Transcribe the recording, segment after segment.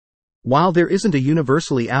While there isn't a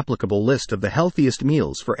universally applicable list of the healthiest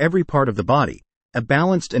meals for every part of the body, a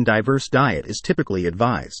balanced and diverse diet is typically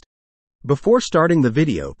advised. Before starting the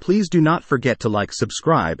video, please do not forget to like,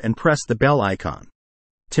 subscribe, and press the bell icon.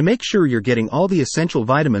 To make sure you're getting all the essential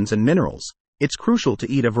vitamins and minerals, it's crucial to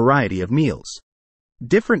eat a variety of meals.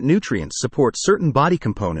 Different nutrients support certain body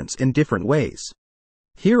components in different ways.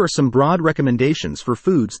 Here are some broad recommendations for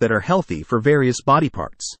foods that are healthy for various body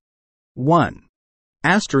parts. 1.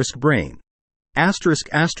 Brain.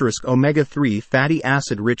 Omega-3 fatty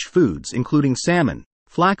acid-rich foods including salmon,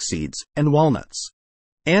 flax seeds, and walnuts.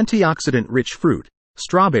 Antioxidant-rich fruit,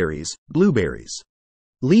 strawberries, blueberries.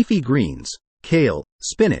 Leafy greens, kale,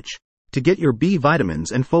 spinach, to get your B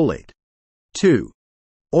vitamins and folate. 2.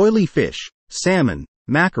 Oily fish, salmon,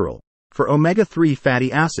 mackerel, for omega-3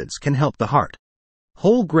 fatty acids can help the heart.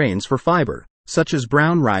 Whole grains for fiber, such as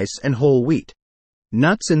brown rice and whole wheat.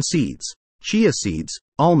 Nuts and seeds, chia seeds,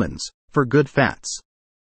 almonds, for good fats.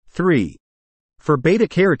 3. For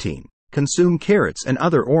beta-carotene, consume carrots and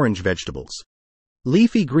other orange vegetables.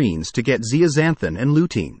 Leafy greens to get zeaxanthin and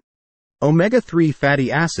lutein. Omega-3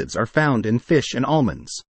 fatty acids are found in fish and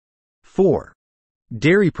almonds. 4.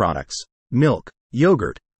 Dairy products, milk,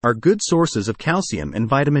 yogurt, are good sources of calcium and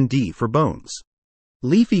vitamin D for bones.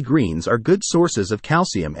 Leafy greens are good sources of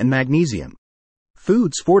calcium and magnesium.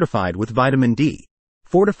 Foods fortified with vitamin D,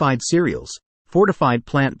 fortified cereals, fortified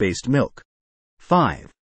plant-based milk.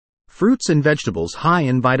 5. Fruits and vegetables high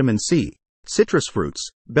in vitamin C, citrus fruits,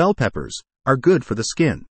 bell peppers, are good for the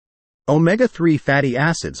skin. Omega-3 fatty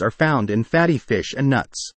acids are found in fatty fish and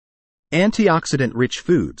nuts. Antioxidant-rich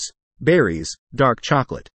foods, berries, dark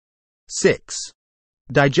chocolate. 6.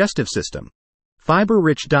 Digestive system.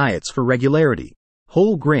 Fiber-rich diets for regularity,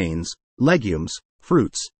 whole grains, legumes,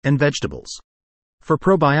 fruits, and vegetables. For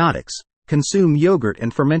probiotics, consume yogurt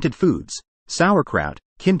and fermented foods, sauerkraut,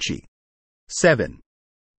 kimchi. 7.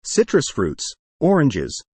 Citrus fruits,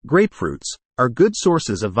 oranges, grapefruits, are good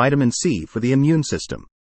sources of vitamin C for the immune system.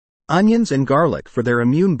 Onions and garlic for their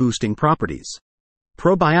immune-boosting properties.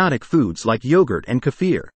 Probiotic foods like yogurt and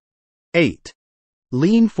kefir. 8.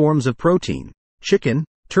 Lean forms of protein, chicken,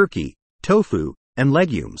 turkey, tofu, and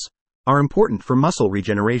legumes, are important for muscle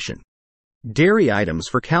regeneration. Dairy items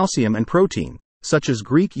for calcium and protein, such as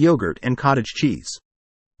Greek yogurt and cottage cheese.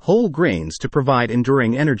 Whole grains to provide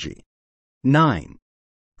enduring energy. 9.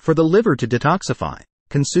 For the liver to detoxify,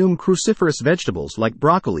 consume cruciferous vegetables like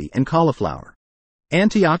broccoli and cauliflower.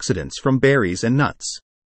 Antioxidants from berries and nuts.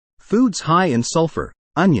 Foods high in sulfur,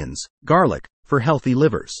 onions, garlic, for healthy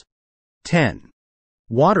livers. 10.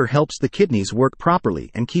 Water helps the kidneys work properly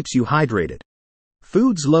and keeps you hydrated.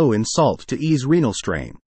 Foods low in salt to ease renal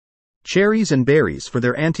strain. Cherries and berries for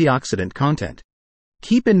their antioxidant content.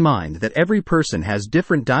 Keep in mind that every person has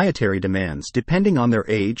different dietary demands depending on their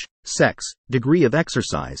age, sex, degree of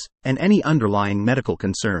exercise, and any underlying medical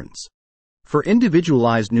concerns. For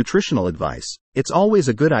individualized nutritional advice, it's always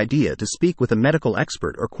a good idea to speak with a medical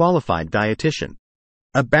expert or qualified dietitian.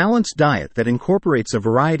 A balanced diet that incorporates a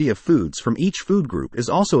variety of foods from each food group is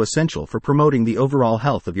also essential for promoting the overall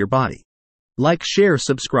health of your body. Like, share,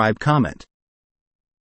 subscribe, comment.